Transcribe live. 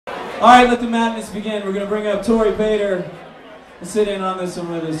All right, let the madness begin. We're going to bring up Tori Pater to sit in on this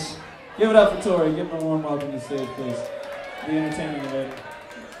one with us. Give it up for Tori. Give him a warm welcome to the stage, please. Be entertaining today.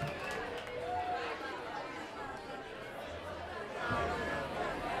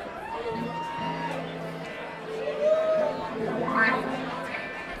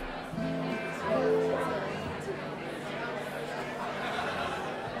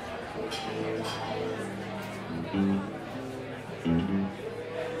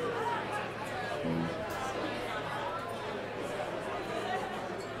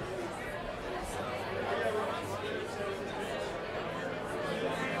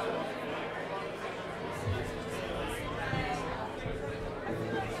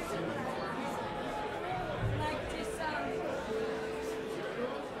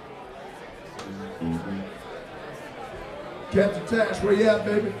 Captain Tash, where you at,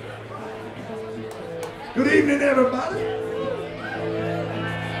 baby? Good evening, everybody.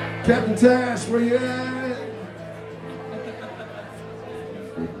 Captain Tash, where you at?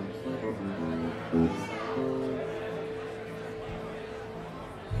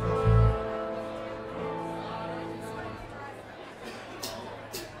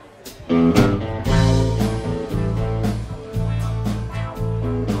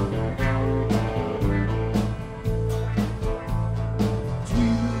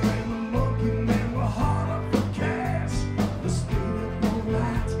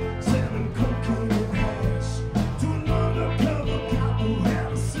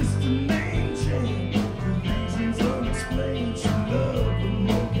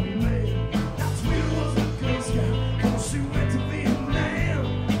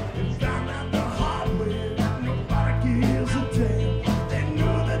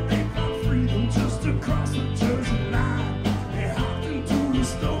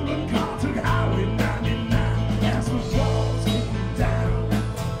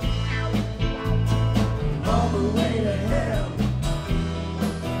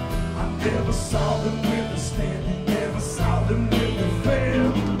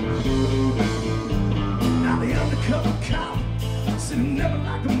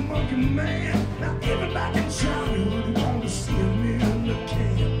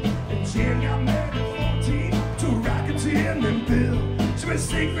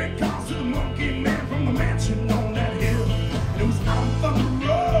 Secret calls to the monkey man from the mansion on that hill. And it was out on the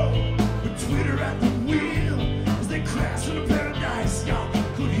road with Twitter at the wheel. As they crashed into paradise, y'all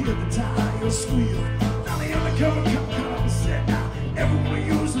could hear the tires squeal. Now the undercover cop said, now everyone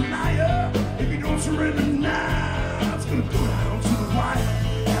use a liar. If you don't surrender now, it's gonna go down to the wire.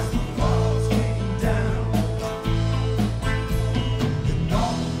 As the walls came down and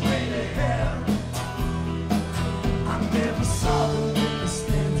all the way to hell, I never saw them.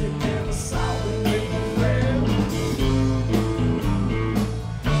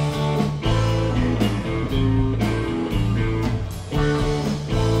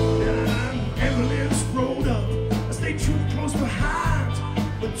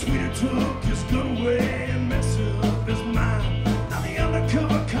 Took his gun away and messed up his mind. Now the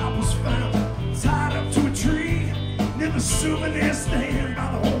undercover cop was found tied up to a tree near the souvenir stand by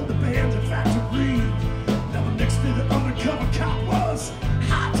the Holt Band factory. Now the next day the undercover cop was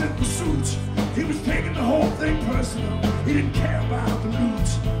hot in pursuit. He was taking the whole thing personal. He didn't care about the loot.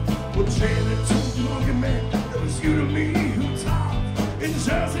 Well, Janet told the monkey man, it was you to me who talked. In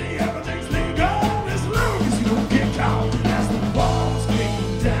Jersey, everything's legal as long as you don't get caught. As the walls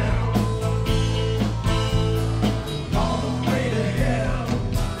came down.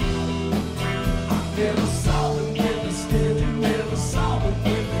 Never saw them when they stand, never saw them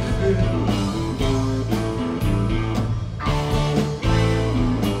when they fell.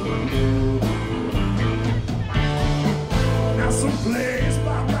 Now someplace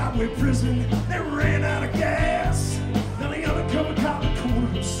by Broadway prison, they ran out of gas. Now the undercover cop in the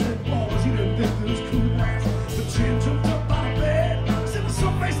corner said, boys, you didn't think this could last. But Jen jumped up out of bed, said there's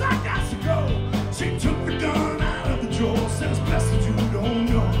someplace I got to go. She took the gun out of the drawer, said it's best that you don't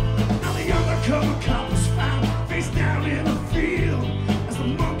know. Now the undercover cop was found face down in the field as the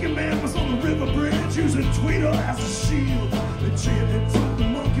monkey man was on the river bridge using Tweedle as a shield. The Janet told the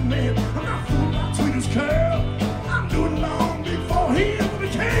monkey man, I'm not fooled by Tweedle's curl. I knew it long before he ever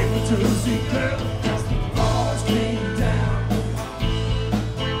became a Jersey girl. As the walls came down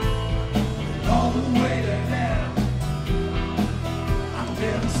and all the way to hell, I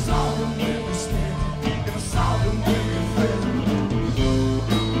never saw them when they stand, never saw them when they fell.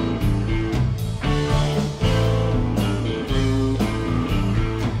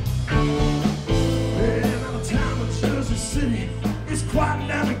 It's quiet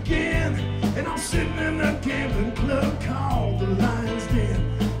down again, and I'm sitting in a gambling club called the Lion's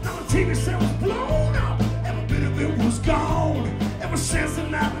Den. Now the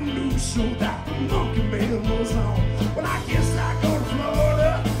show that the monkey man was on. Well, I guess I go to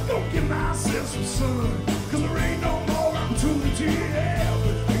Florida, go get myself some sun, 'cause there ain't no more opportunity, yeah,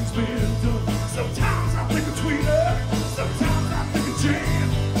 but things been done. Sometimes I think of Tweeter, sometimes I think of Jan,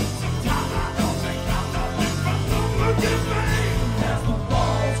 sometimes I don't think about nothing but the monkey man. As the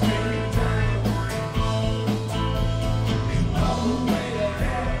walls came down, and all the way to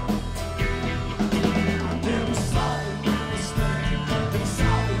hell, I never saw them really stand, never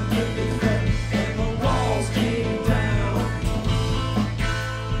saw them really fat, and the walls came down,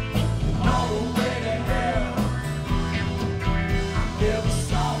 and all the way to hell, I never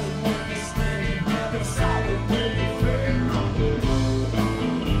saw them really stand, never saw them really fat.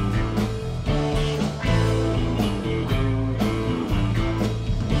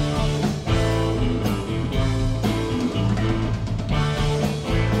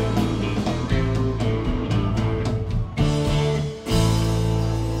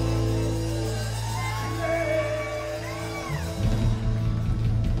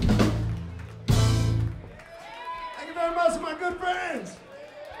 Thank you very much, my good friends.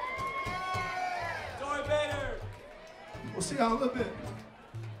 Tori Pater. We'll see y'all in a little bit.